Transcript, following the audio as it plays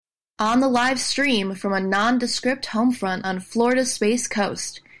On the live stream from a nondescript homefront on Florida's Space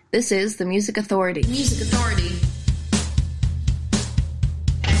Coast, this is the Music Authority. Music Authority.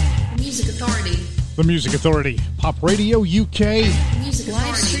 Music Authority. The Music Authority. Pop Radio UK. Music Authority.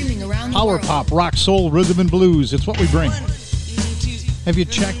 Live streaming around the Power world. pop, rock, soul, rhythm, and blues. It's what we bring. Have you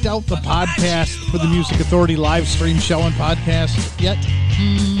checked out the podcast for the Music Authority live stream show and podcast yet?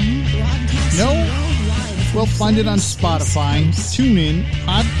 No? Well, find it on Spotify, TuneIn,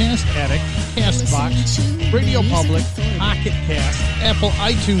 Podcast Addict, CastBox, Radio Public, Pocket Cast, Apple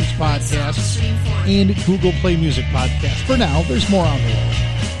iTunes Podcasts, and Google Play Music Podcasts. For now, there's more on the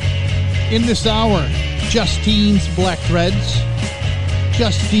way. In this hour, Justine's Black Threads,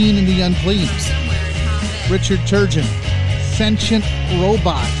 Justine and the Unclean, Richard Turgeon, Sentient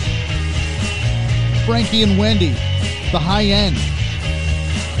Robot, Frankie and Wendy, The High End.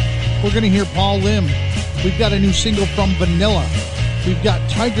 We're going to hear Paul Lim. We've got a new single from Vanilla. We've got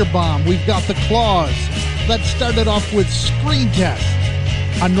Tiger Bomb. We've got The Claws. Let's start it off with Screen Test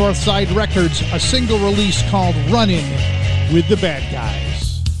on Northside Records, a single release called Runnin' with the Bad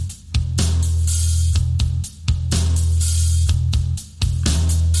Guys.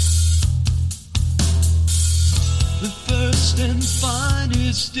 The first and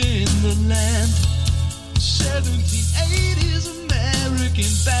finest in the land, 1780s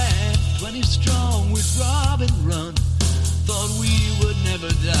American band, 20 strong with Rob and Run, thought we would never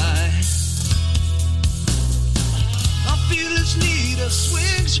die. Our fearless leader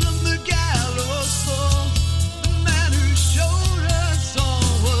swings from the gallows pole, the man who showed us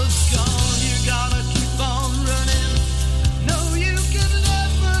all was gone. You gotta keep on running, no you can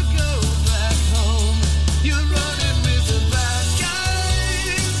never go back home. You're running with the bad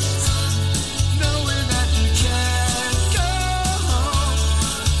guys, knowing that you can't go home.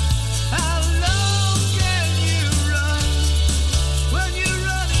 How long can you run when you're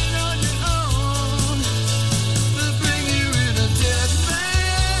running on your own? They'll bring you in a dead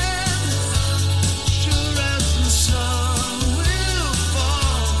man, sure as the sun will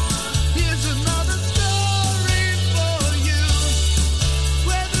fall. Here's another story for you,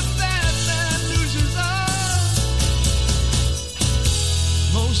 where the bad man loses all.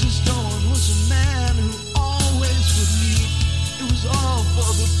 Moses Dawn was a man who always would lead. It was all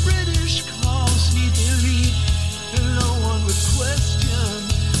for the British cause he believed, and no one would question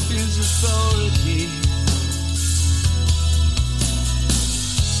his authority.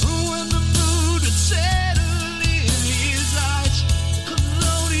 When the mood had settled in his eyes,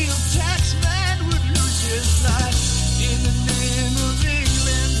 colonial taxman would lose his life. In the name of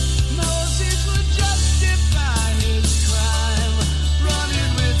England, Moses would justify his crime,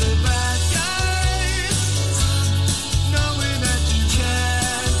 running with the bad guys, knowing that you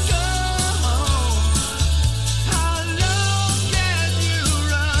can't go home. How long can you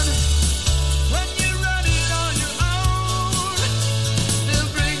run when you're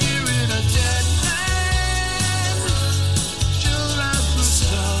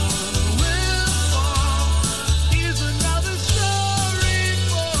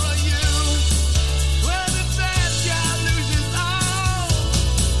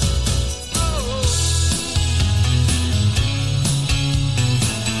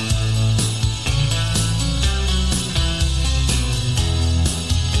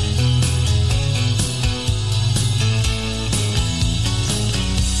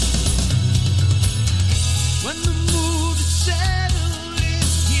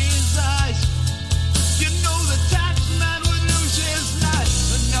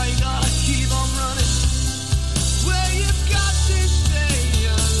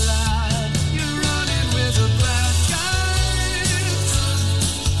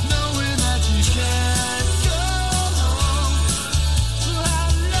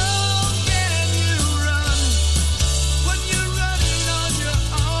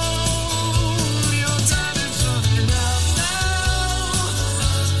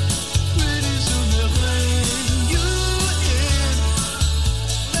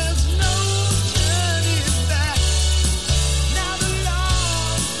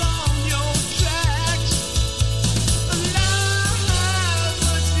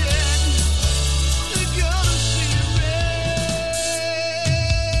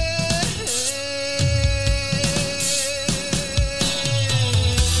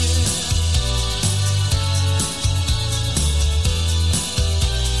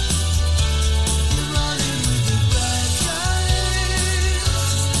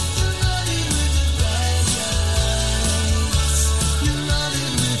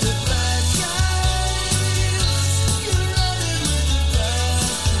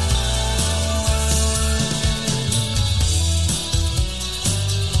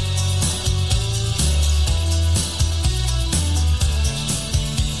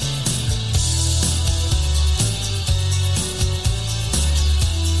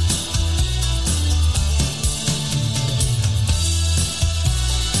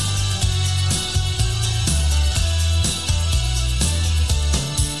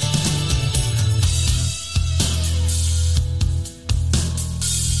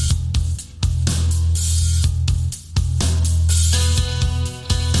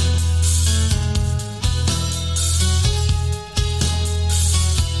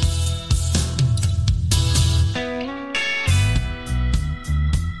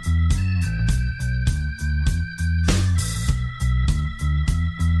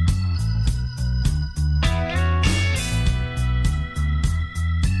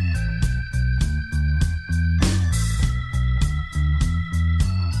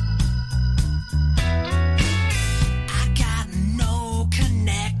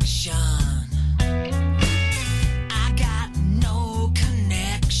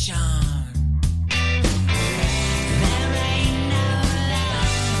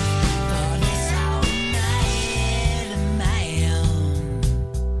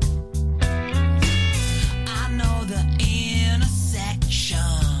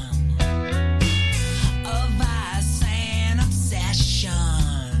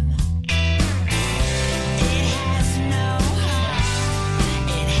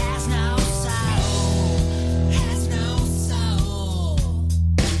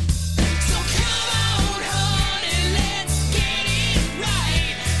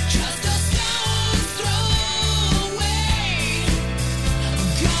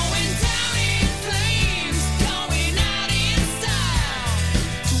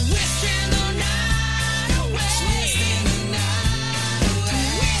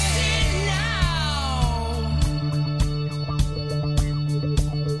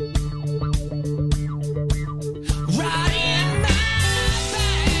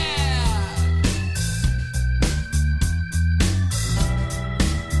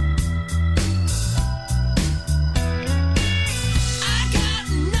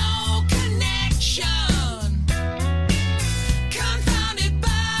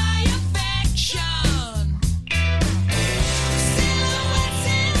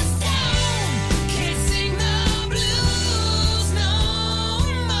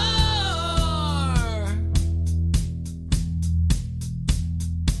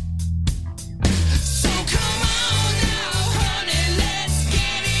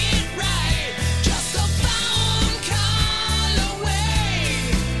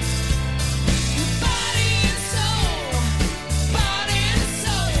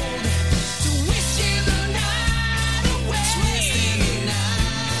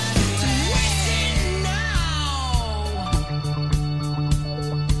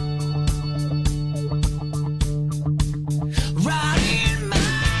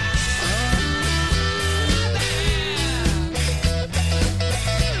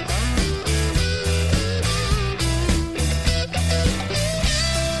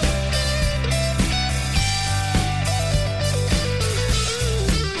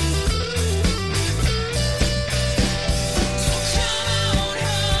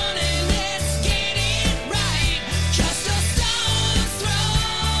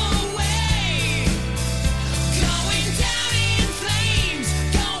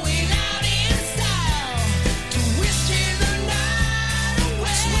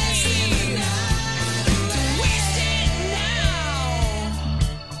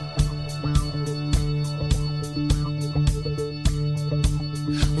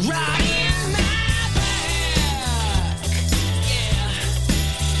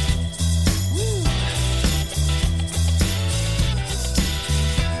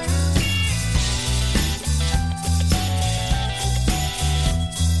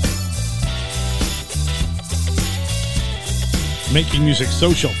Making music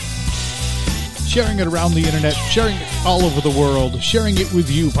social. Sharing it around the internet, sharing it all over the world, sharing it with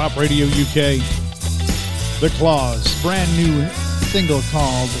you, Pop Radio UK. The Claws, brand new single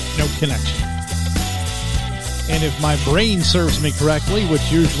called No Connection. And if my brain serves me correctly, which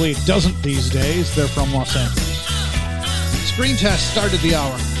usually it doesn't these days, they're from Los Angeles. Screen Test started the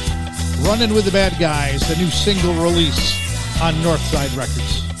hour. Running with the Bad Guys, the new single release on Northside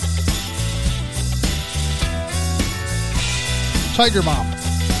Records. Tiger Mom.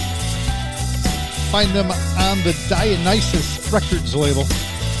 Find them on the Dionysus Records label.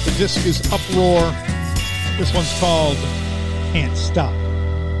 The disc is Uproar. This one's called Can't Stop.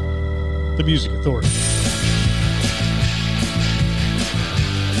 The Music Authority. Stop.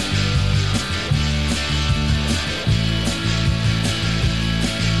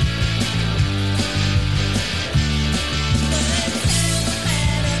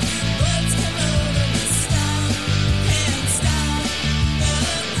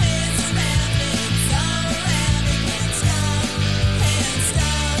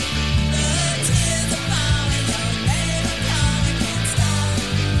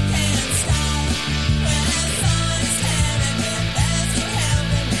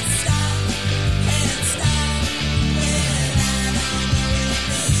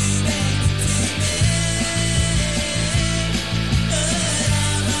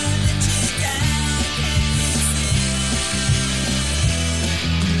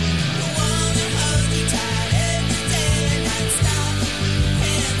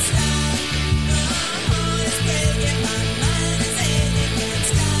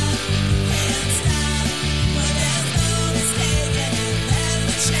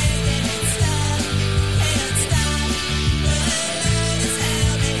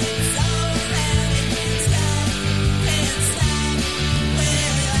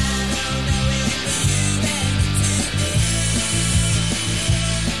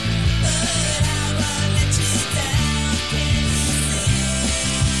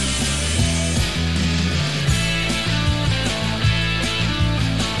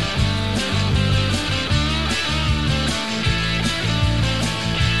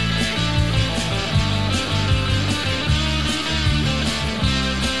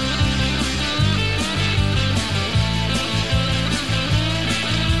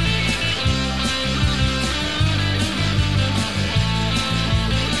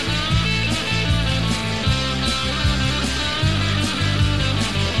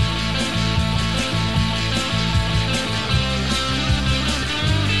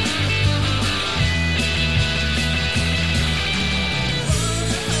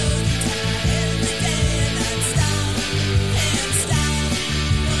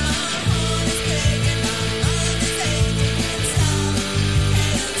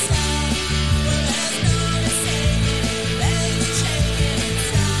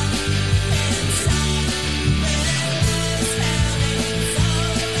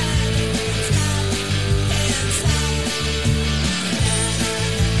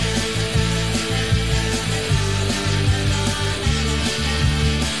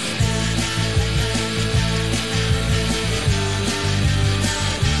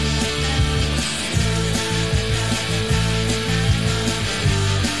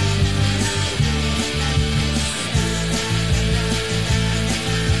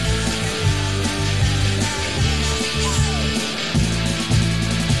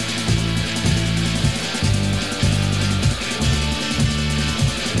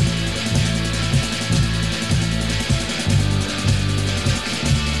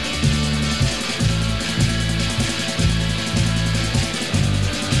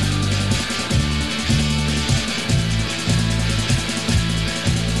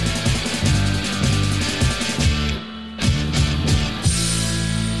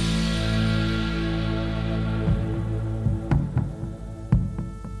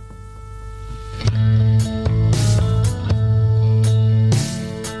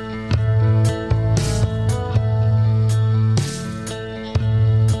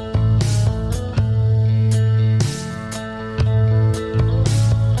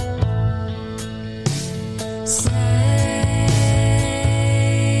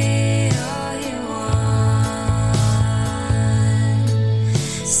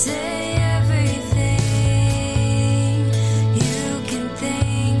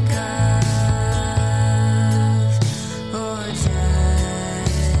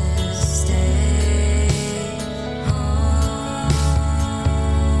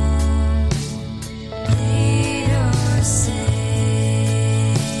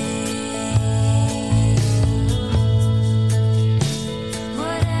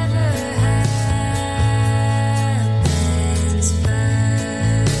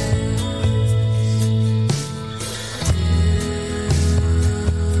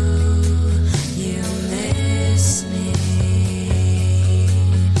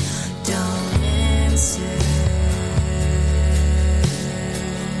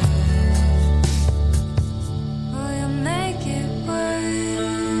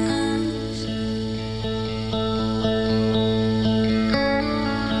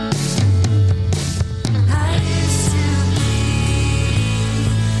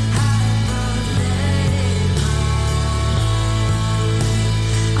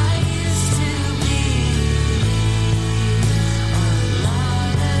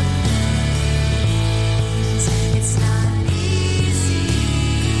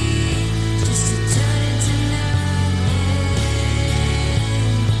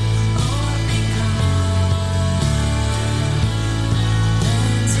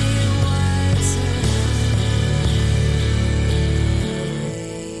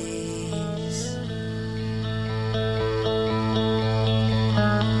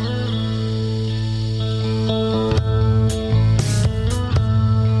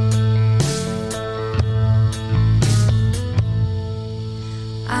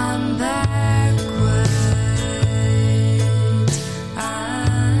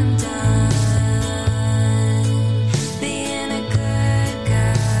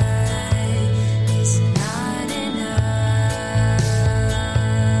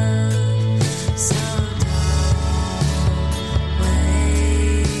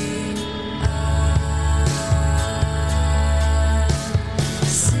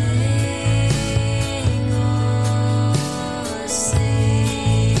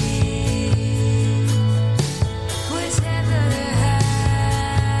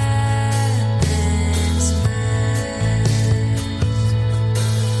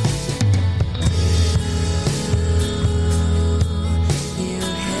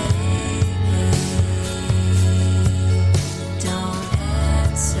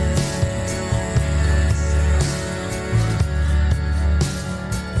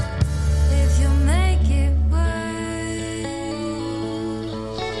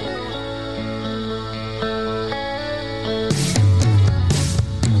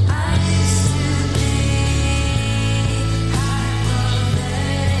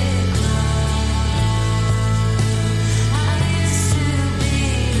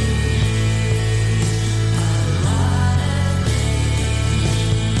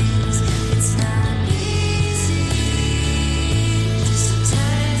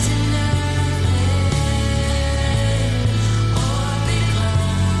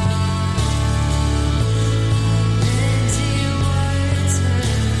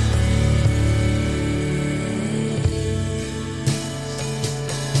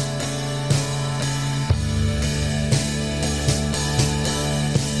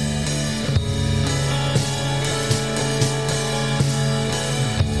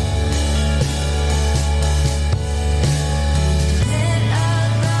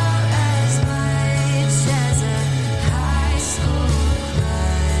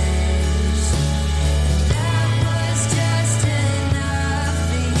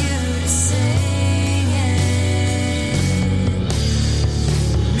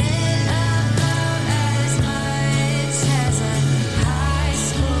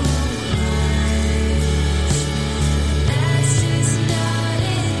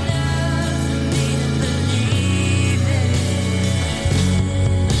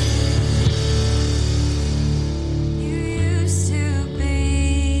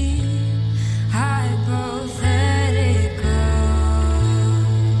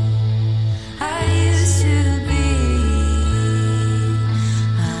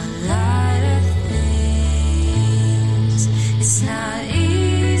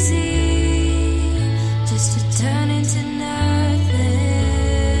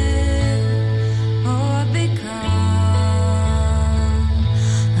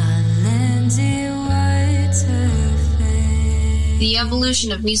 The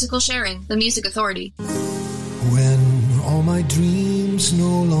evolution of musical sharing, the Music Authority. When all my dreams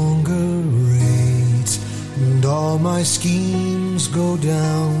no longer rate, and all my schemes go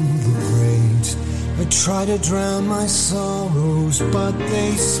down the grate, I try to drown my sorrows, but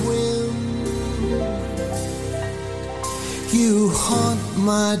they swim. You haunt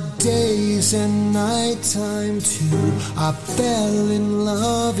my days and nighttime too. I fell in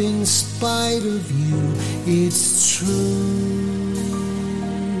love in spite of you. It's true.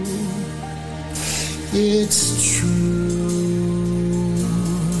 It's true.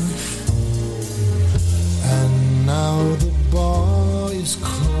 And now the bar is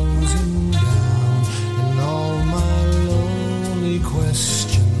closing down, and all my lonely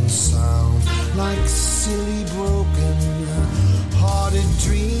questions sound like silly broken-hearted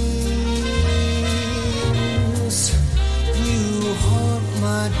dreams. You haunt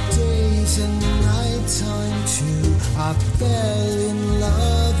my days and nighttime too. I fell in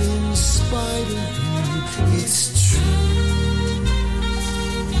love in spite of you. It's true.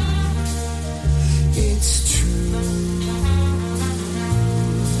 It's true.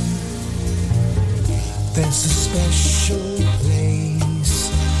 There's a special place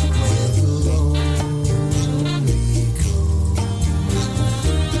where the lonely go.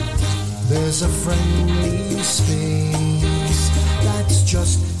 There's a friendly space that's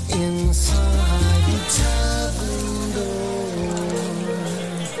just inside the tavern door.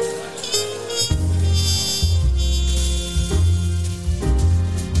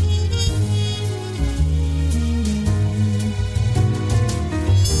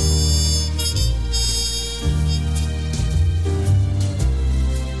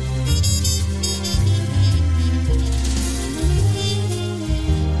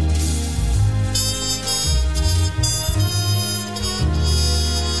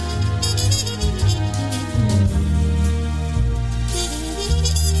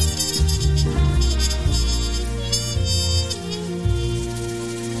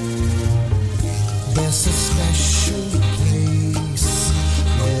 There's a special place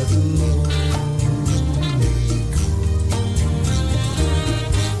where the lonely go.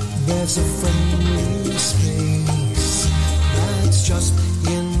 There's a friendly space that's just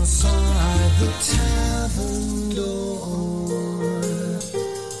inside the tavern door.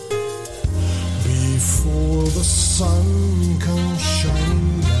 Before the sun comes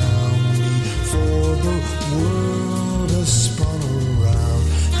shining down, before the world has spun around,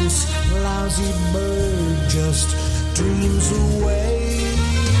 this lousy bird just dreams away.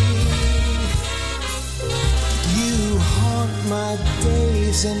 You haunt my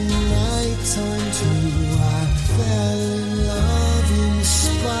days and nighttime too. I fell in love in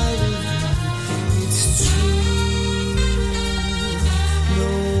spite of you. It's true.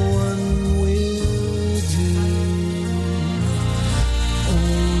 No one will do.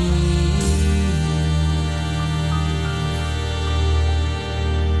 Only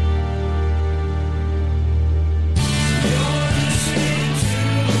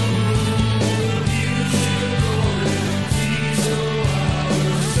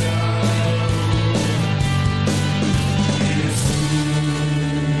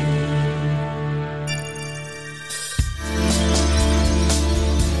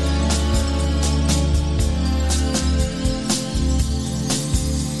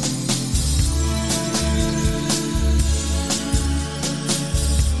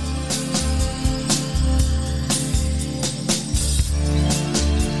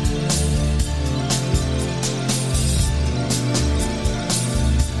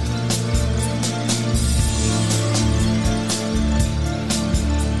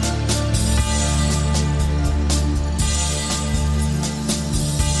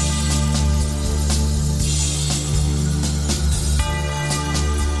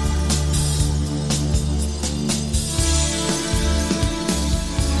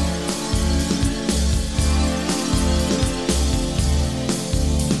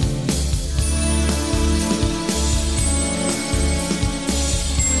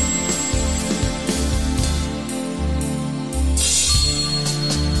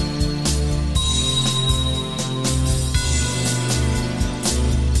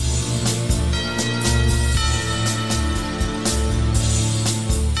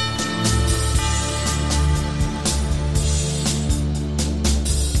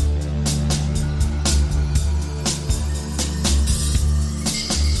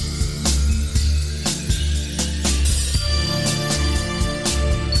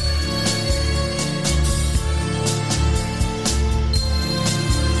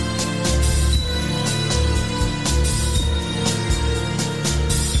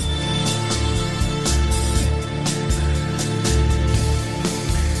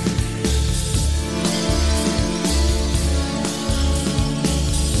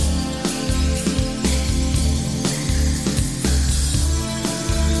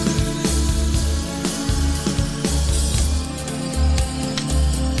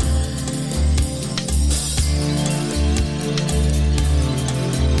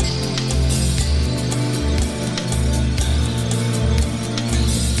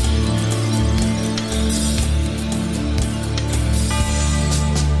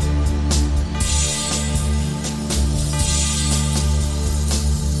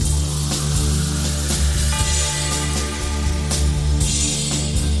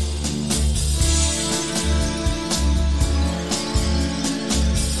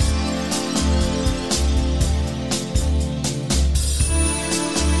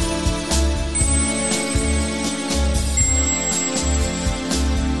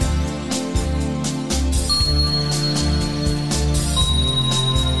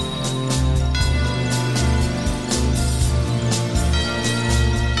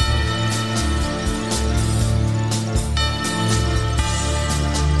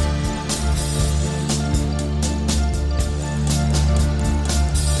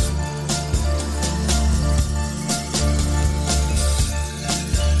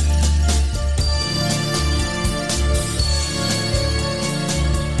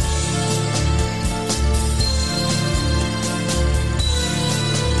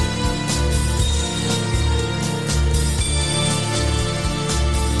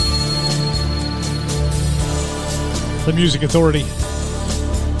The Music Authority.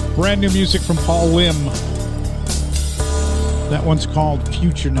 Brand new music from Paul Lim. That one's called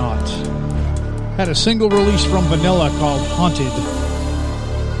Future Naut. Had a single release from Vanilla called Haunted.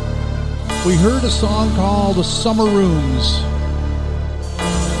 We heard a song called Summer Rooms.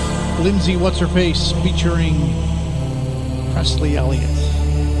 Lindsay What's-Her-Face featuring Presley Elliott.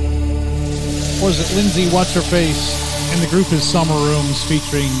 Or is it Lindsay What's-Her-Face and the group is Summer Rooms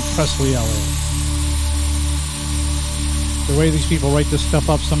featuring Presley Elliott? The way these people write this stuff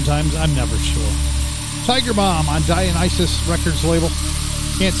up sometimes, I'm never sure. Tiger Bomb on Dionysus Records label.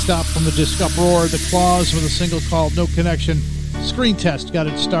 Can't Stop from the Disc Uproar. The Claws with a single called No Connection. Screen Test got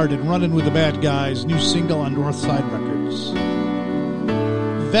it started. Running with the Bad Guys. New single on Northside Records.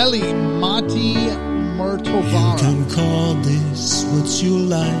 Veli Mati Murtovara. You can call this what you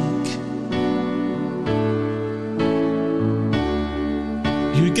like.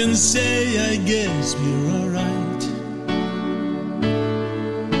 You can say, I guess we're alright.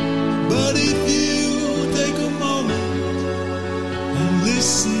 But if you take a moment and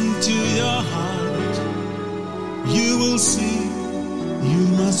listen to your heart, you will see you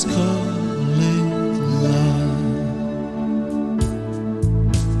must call it love.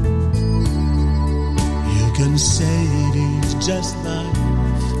 You can say it is just life,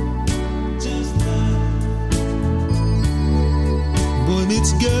 boy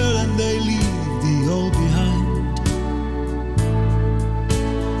meets girl and they leave the old behind.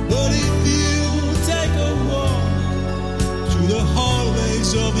 But if you take a walk through the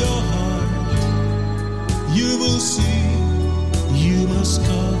hallways of your heart, you will see you must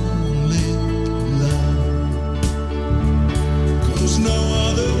call it love. 'Cause no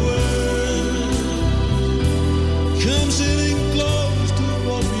other word comes sitting close to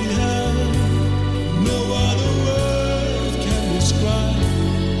what we have. No other word can describe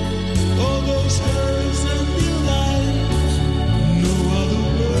all those hurts and delights. No other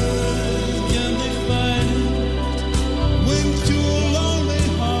word can define it. When two lonely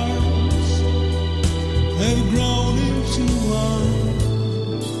hearts have grown into one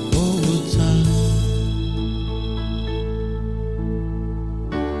over time.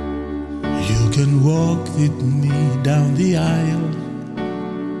 You can walk with me down the aisle,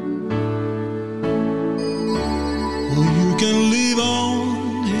 or you can live on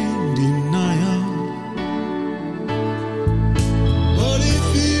in denial. But if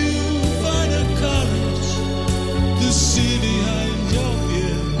you find a courage to see behind your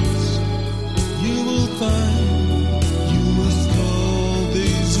fears, you will find you must call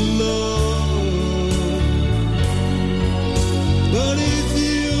this love. But if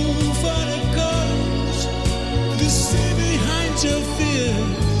you find a courage to see behind your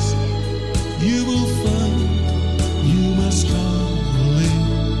fears, you will find you must call it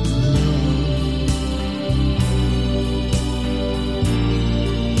love.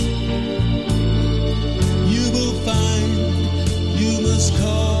 You will find you must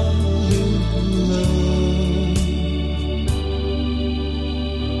call it love.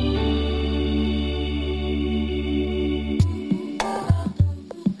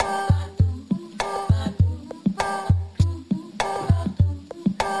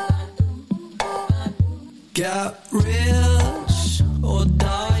 Get rich or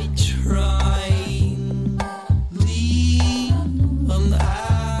die trying. Leave and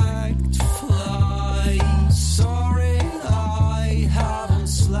act fly. Sorry, I haven't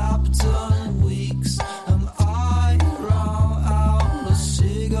slept in weeks, and I ran out of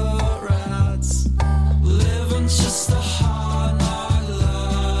cigarettes. Living just a hard knock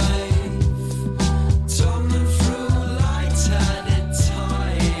life, tumbling through light-headed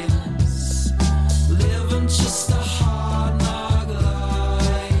times. Living just a hard knock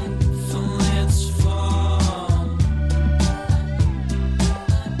life, and it's fun.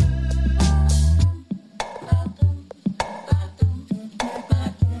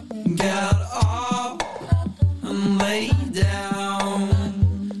 Get up and lay down,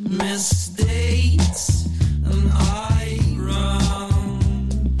 mistakes, and I run.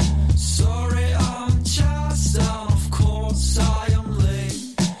 Sorry, I'm just down, of course I am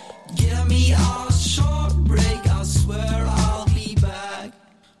late. Give me a short break, I swear I'll be back.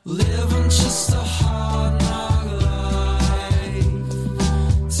 Living just a hard knock life,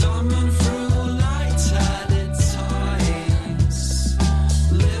 tumbling through light-headed times.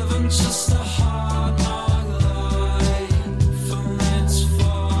 Living just a hard knock life, and it's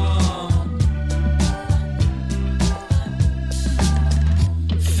fun.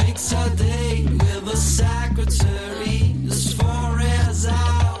 Fix a date with a secretary, as far as I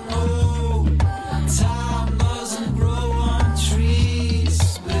know. Time doesn't grow on trees,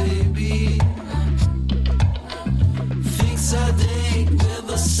 baby.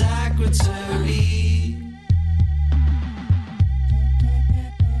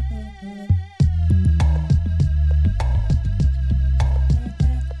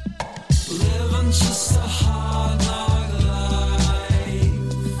 Living's just a hard knock life.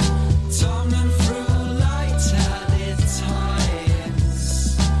 Tumbling through light at its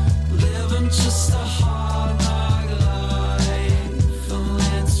highest. Living just a hard knock life, and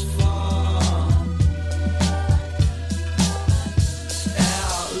it's fun.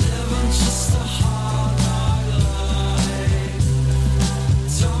 Yeah, living just a hard knock life.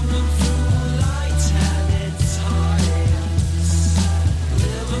 Tumbling through light at its highest.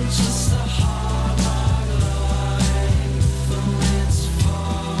 Living just a hard knock life, and it's fun.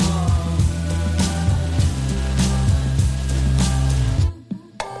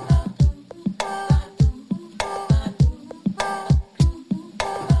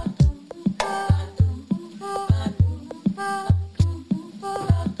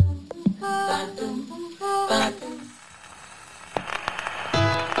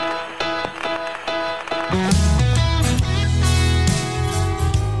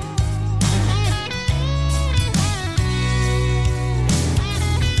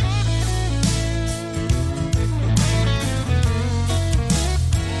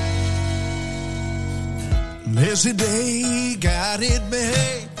 Lazy day, got it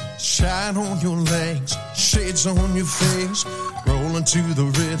bad. Shine on your legs, shades on your face. Rolling to the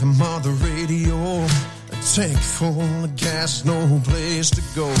rhythm of the radio. A tank full of gas, no place to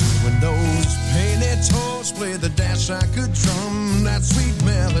go. When those painted toes play the dash like a drum, that sweet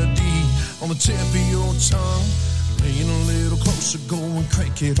melody on the tip of your tongue. Lean a little closer, go and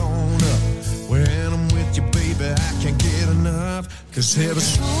crank it on up. When I'm with you, baby, I can't get enough. 'Cause every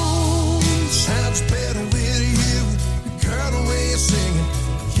song sounds better with you. Girl, the way you sing it,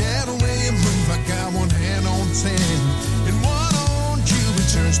 yeah, the way you move. I got one hand on 10 and one on you. It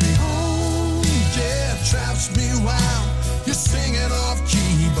turns me on, yeah, drives me wild. You're singing off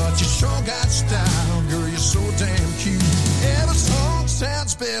key, but you sure got style. Girl, you're so damn cute. Every song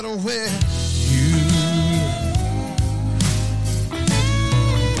sounds better with you.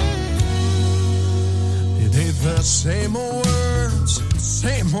 It ain't the same old words,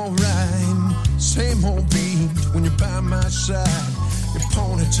 same old rhyme, same old beat when you're by my side. Your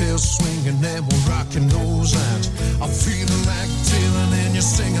ponytail swinging and we're rocking those lines. I'm feeling like Dylan and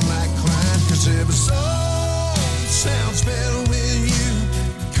you're singing like Klein. 'Cause every song sounds better with you.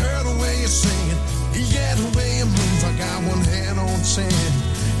 Girl, the way you sing it, yeah, the way you move. I got one hand on 10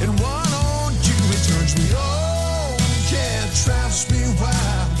 and one on you. It turns me on, yeah, it drives me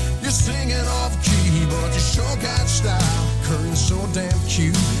wild. You're singing off key, but you sure got style. Girl, you're so damn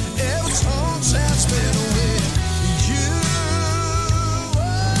cute. Every song sounds better with you. Oh,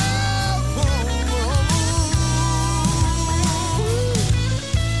 oh, oh.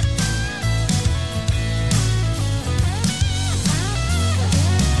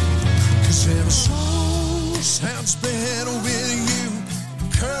 'Cause every song sounds better with you.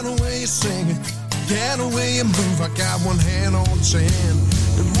 Girl, the way you sing it, yeah, the way you move. I got one hand on 10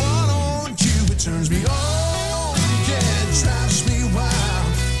 and one on you. It turns me on, yeah, it drives me wild.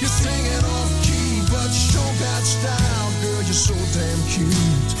 You're singing off key, but you sure got style. Girl, you're so damn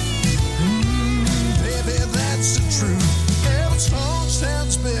cute. Baby, that's the truth. Every song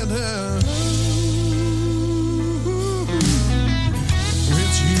sounds better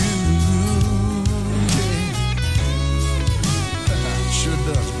with you. Yeah. Sure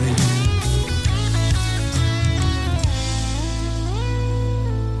does, baby.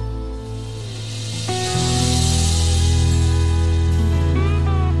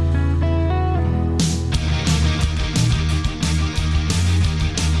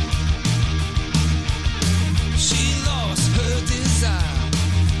 She lost her desire.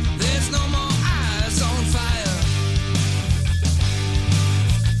 There's no more eyes on fire.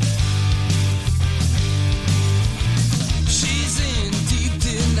 She's in deep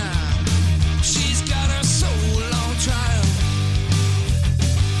denial. She's got her soul on trial.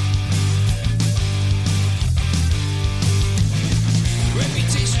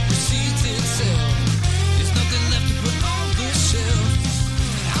 Reputation precedes itself. There's nothing left to put on the shelf.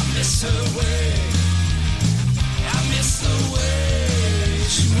 I miss her way. I miss the way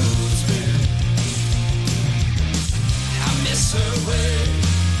she moves me. I miss her way.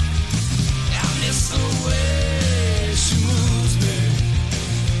 I miss the way she moves me.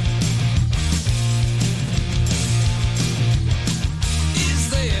 Is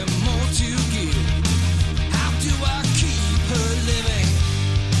there more to give? How do I keep her living?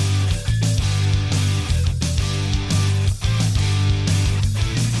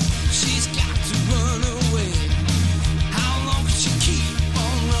 She's got to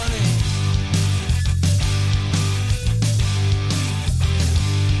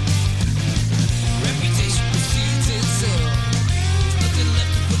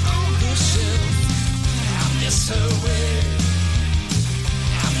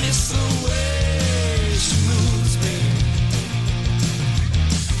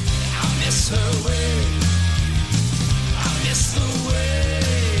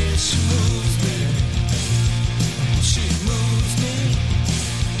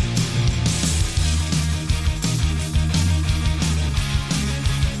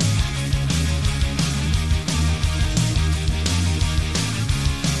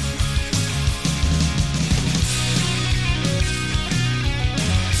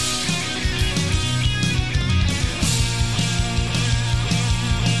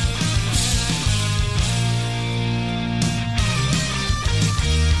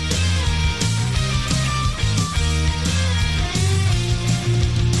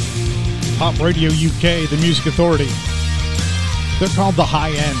Pop Radio UK, the Music Authority. They're called The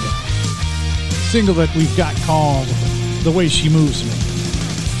High End. Single that we've got called The Way She Moves Me.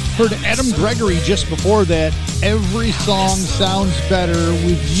 Heard Adam Gregory just before that. Every song sounds better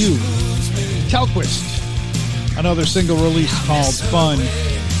with you. Telquist, another single release called Fun.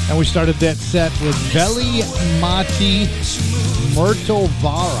 And we started that set with Veli Mati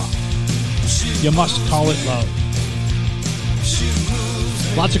Murtovara. You Must Call It Love.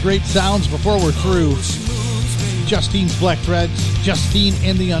 Lots of great sounds before we're through. Justine's Black Threads, Justine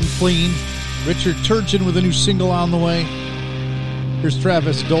and the Unclean, Richard Turgeon with a new single on the way. Here's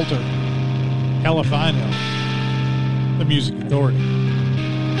Travis Dolter, Hell If I Know, the Music Authority.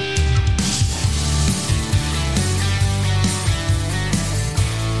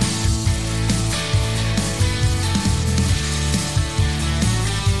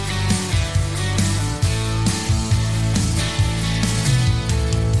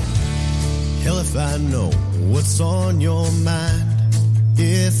 If I know what's on your mind,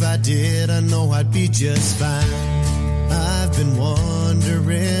 if I did, I know I'd be just fine. I've been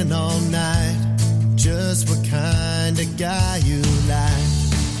wondering all night just what kind of guy you like.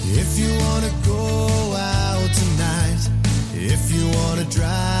 If you wanna go out tonight, if you wanna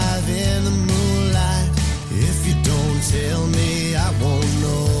drive in the moonlight, if you don't tell me, I won't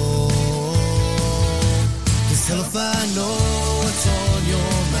know. 'Cause hell if I know what's on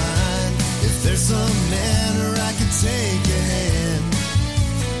your mind, if there's some manner I could take your hand,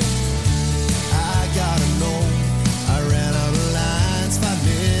 I gotta know. I ran out of lines 5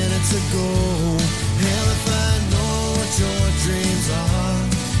 minutes ago. Hell if I know what your dreams are,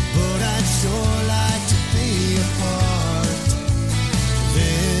 but I'd sure like to be a part.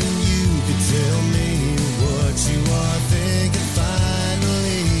 Then you could tell me what you are thinking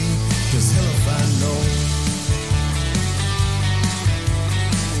finally. 'Cause hell if I know.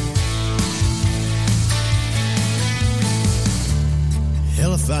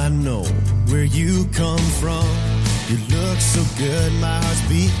 Hell if I know where you come from. You look so good, my heart's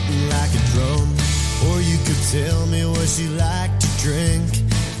beating like a drum. Or you could tell me what you like to drink.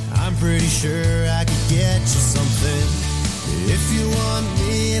 I'm pretty sure I could get you something. If you want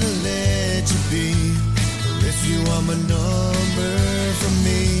me to let you be, or if you want my number from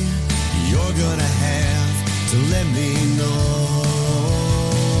me, you're gonna have to let me know.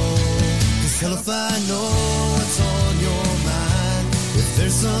 'Cause hell if I know what's on your mind, if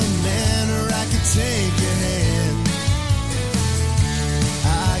there's some manner I could take your hand,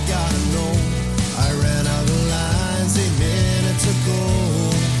 I gotta know. I ran out of lines 8 minutes ago.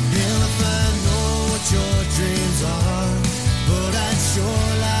 Hell if I know what your dreams are, but I'd sure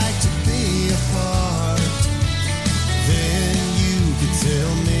like to be a part. Then you could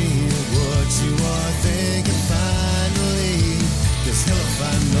tell me what you are thinking finally. 'Cause hell if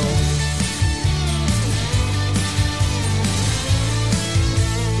I know.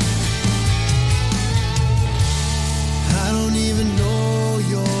 I don't even know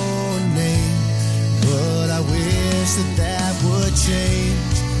your name, but I wish that would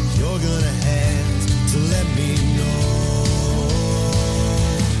change. You're gonna have to let me know.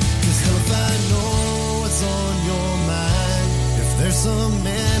 'Cause hell if I know what's on your mind, if there's some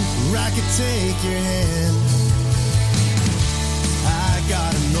man where I could take your hand, I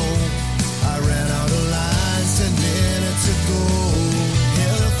gotta know. I ran out of lines 10 minutes ago.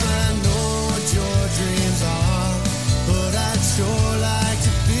 Hell if I know what your dreams are, but I'd sure like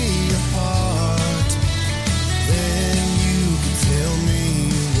to be a part. Then you can tell me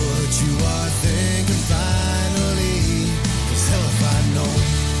what you are thinking finally. 'Cause hell if I know.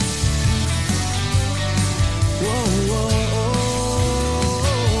 Whoa, whoa,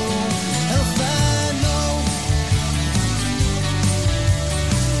 hell if I know.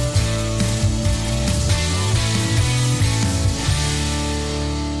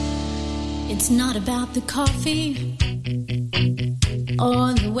 It's not about the coffee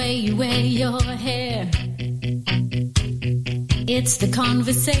or the way you wear your hair. It's the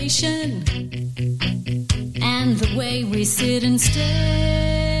conversation and the way we sit and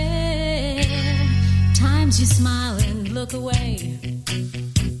stare. Times you smile and look away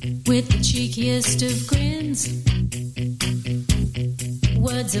with the cheekiest of grins.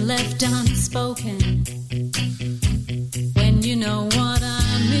 Words are left unspoken when you know what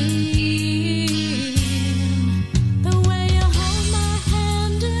I mean.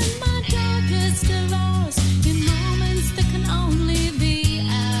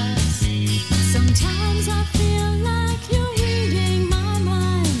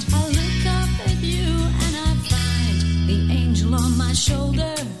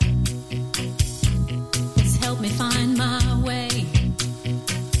 Shoulder has helped me find my way.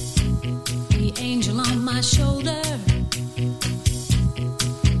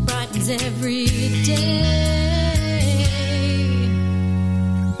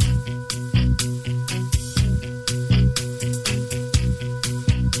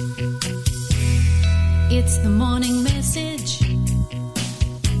 the morning message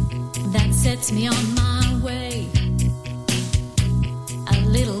that sets me on my way. A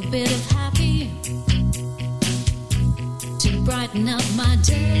little bit of happy to brighten up my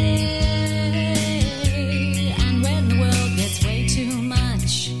day. And when the world gets way too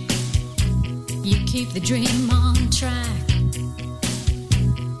much, you keep the dream on track.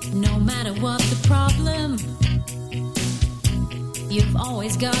 No matter what the problem, you've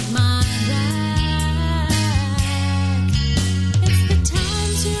always got my back. It's the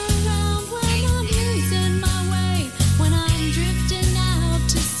times you're around when I'm losing my way, when I'm drifting out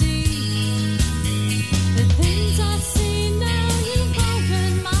to sea. The things I see now, you've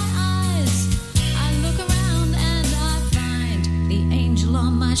opened my eyes. I look around and I find the angel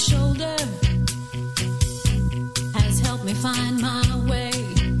on my shoulder has helped me find my way.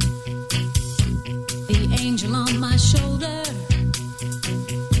 The angel on my shoulder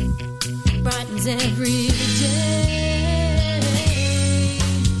brightens every day.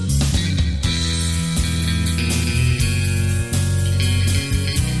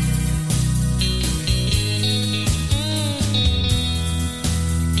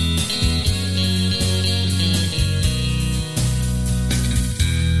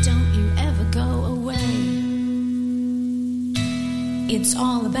 Don't you ever go away. It's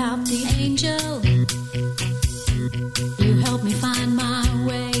all about the angel. You help me find my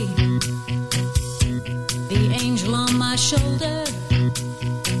way. The angel on my shoulder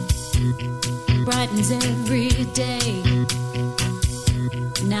brightens every day.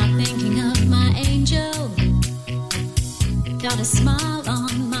 Now thinking of my angel, got a smile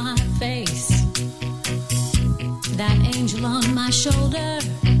on my face. That angel on my shoulder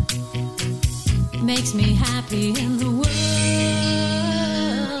makes me happy in the world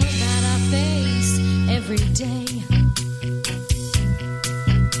that I face every day.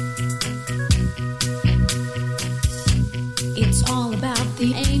 It's all about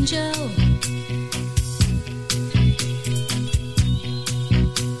the angel.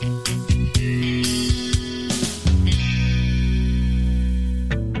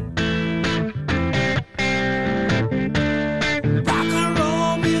 Rock and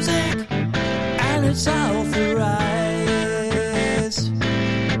roll music, and it's authorized.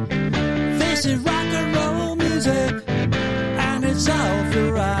 This is rock and roll music, and it's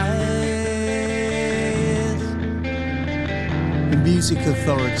authorized. The Music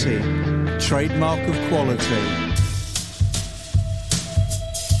Authority, trademark of quality.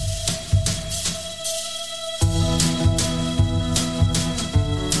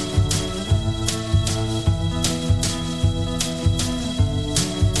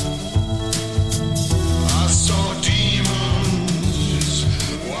 I saw demons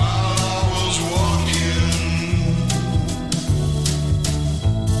while I was walking.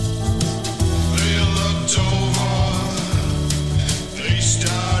 They looked over, they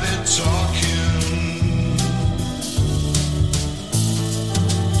started talking.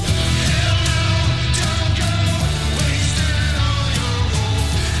 Don't go wasting all your road.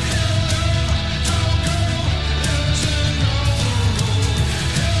 Don't go losing all the road.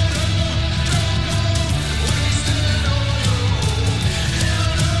 Wasting all your road.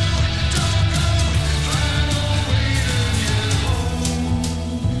 Don't go find a way to get home.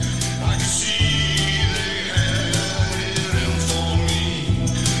 I could see they had it in for me.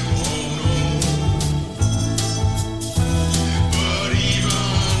 Oh no. But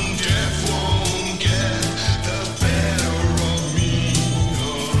even death won't get the better of me.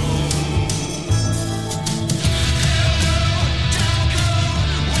 Oh no. Don't go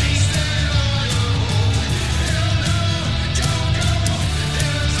wasting all your road. Don't go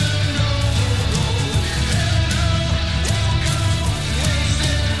losing all the road. Won't go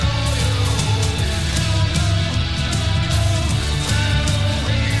wasting all your road.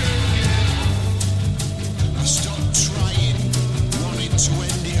 I stopped trying, wanted to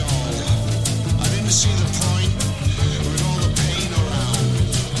end it all. I didn't see the point with all the pain around.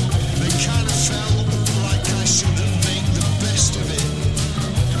 It kind of felt like I shouldn't make the best of it.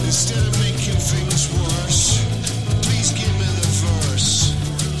 Instead of making things worse, please give me the verse.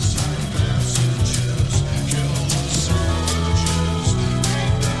 Passengers, kill the soldiers,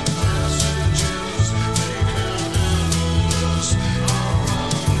 make the passengers, they can handle us. Our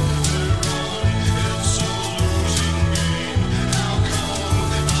own, they're wrong, it's a losing game. How come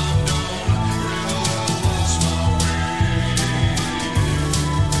I've done real well lost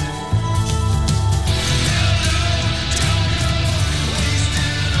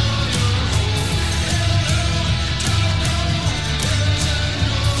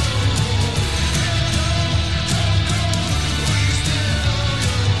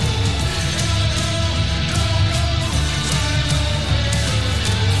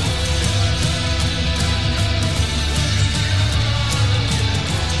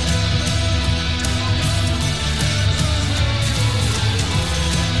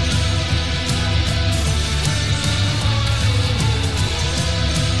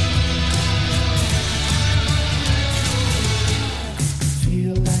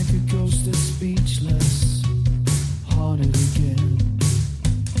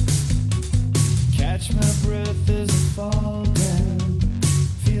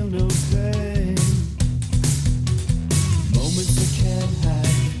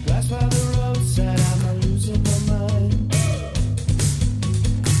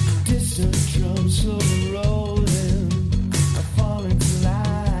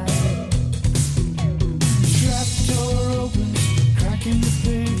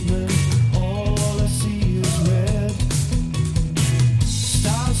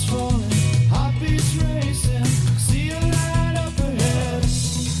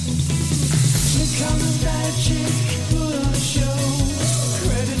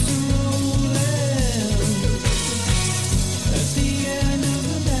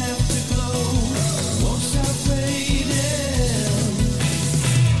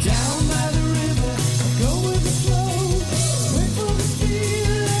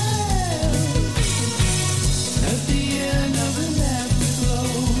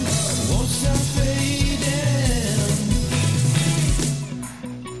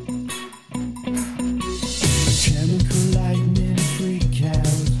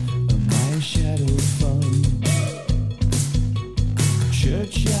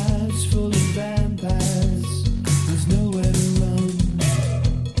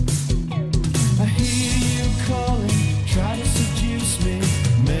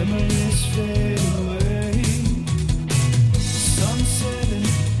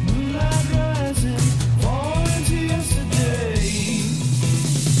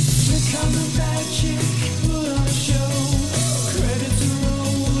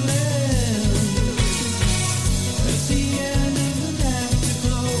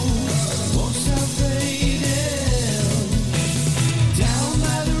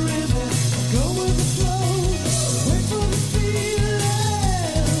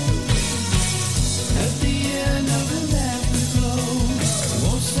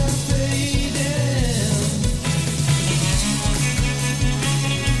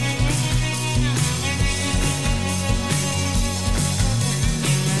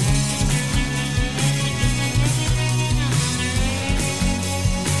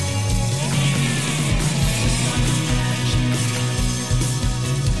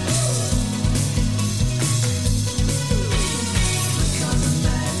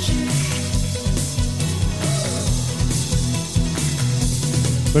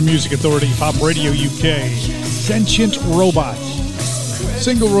The Music Authority, Pop Radio UK. Sentient Robot.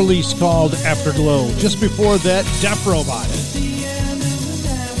 Single release called Afterglow. Just before that, Deaf Robot.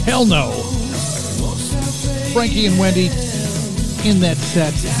 Hell No. Frankie and Wendy in that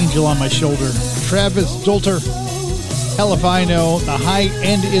set, Angel on My Shoulder. Travis Dolter, Hell If I Know. The high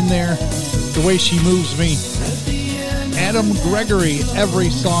end in there, The Way She Moves Me. Adam Gregory, Every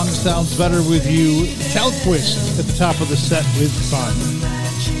Song Sounds Better With You. Telquist at the top of the set with Fun.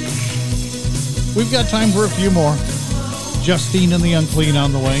 We've got time for a few more. Justine and the Unclean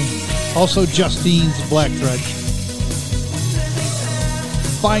on the way. Also Justine's Black Thread.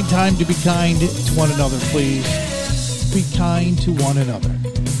 Find time to be kind to one another, please. Be kind to one another.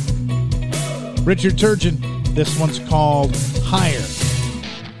 Richard Turgeon, this one's called Higher.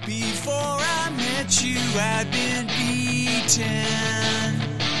 Before I met you, I'd been beaten.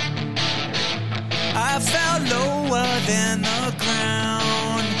 I felt lower than the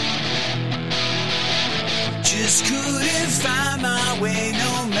ground. Just couldn't find my way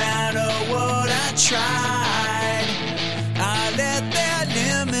no matter what I tried. I let their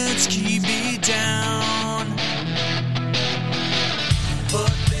limits keep me down.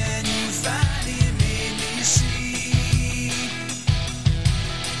 But then you finally made me see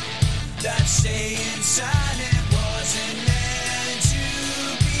that staying silent wasn't meant to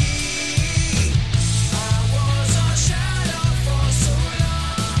be. I was a shadow for so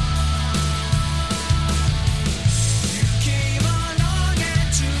long. You came along and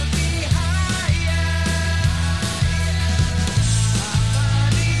took me higher.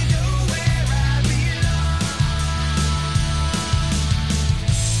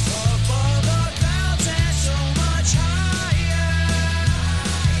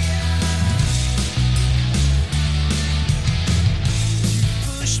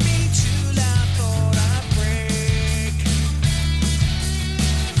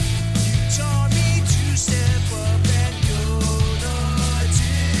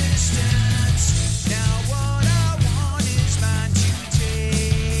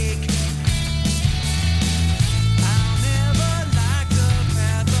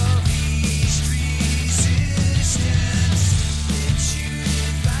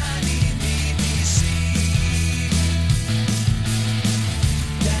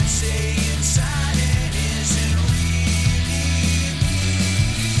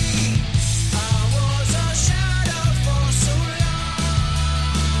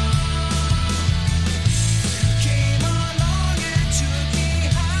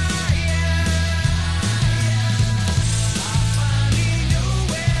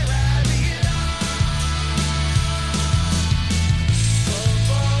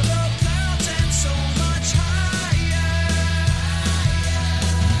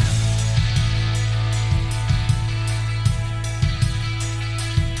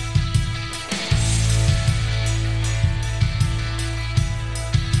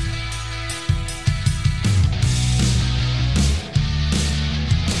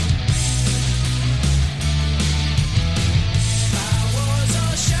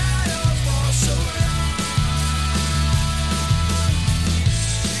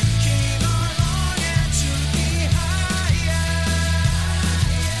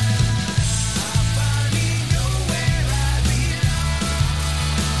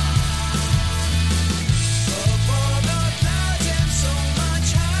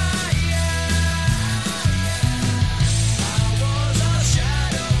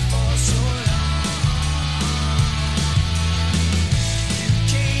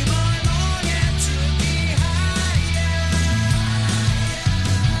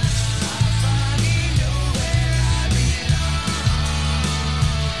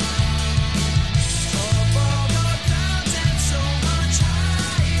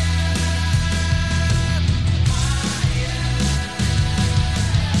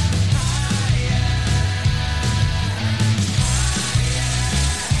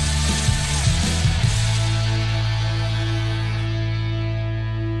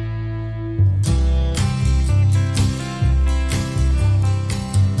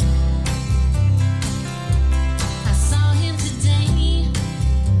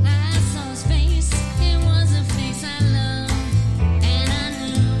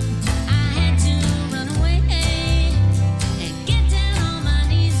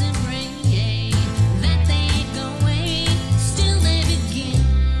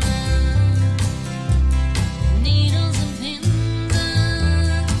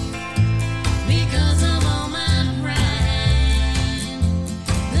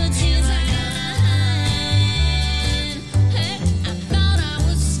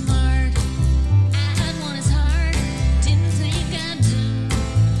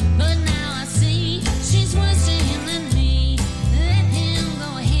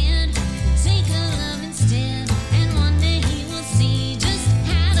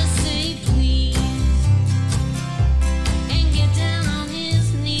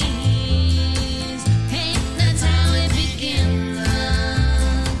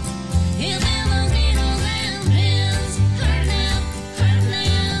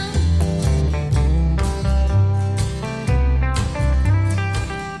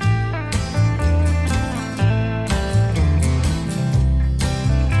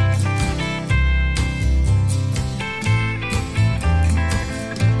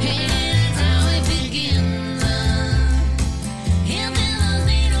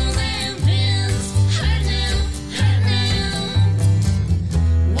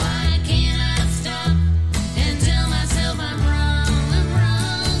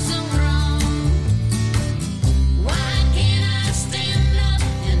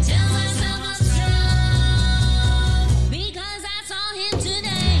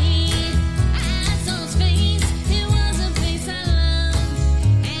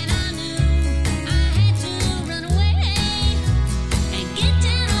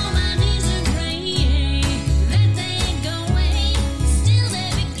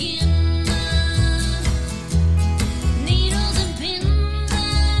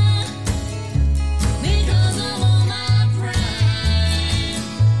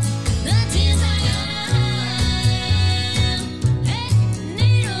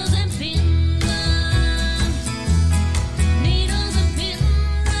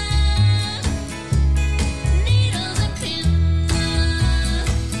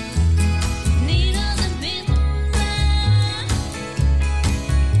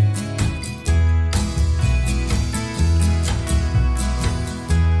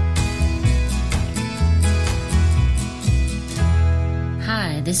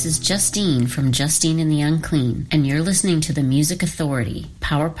 this is Justine from Justine and the Unclean, and you're listening to the Music Authority.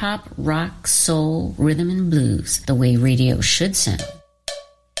 Power pop, rock, soul, rhythm, and blues, the way radio should sound.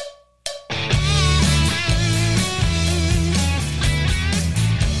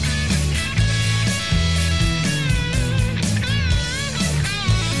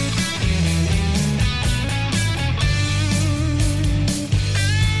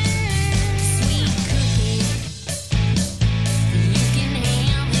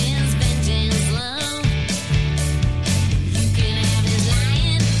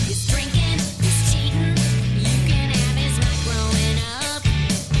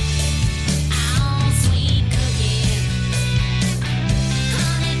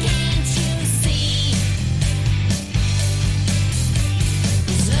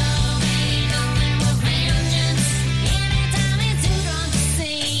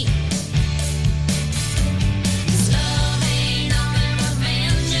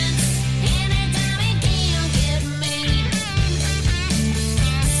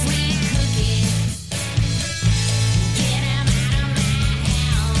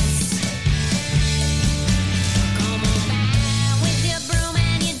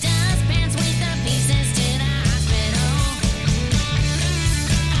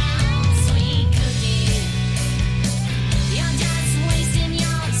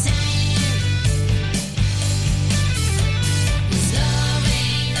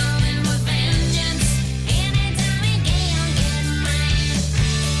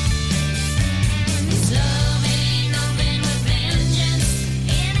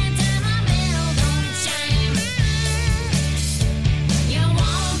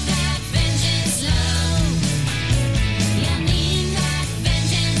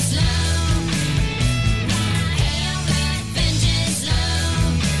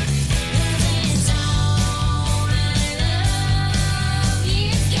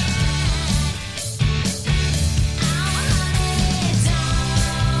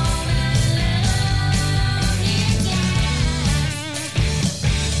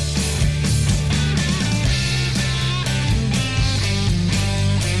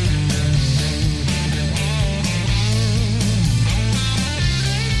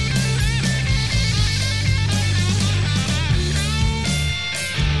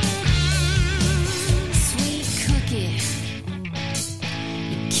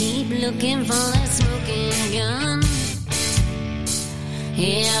 Looking for that smoking gun.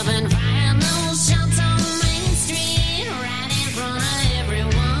 Heaven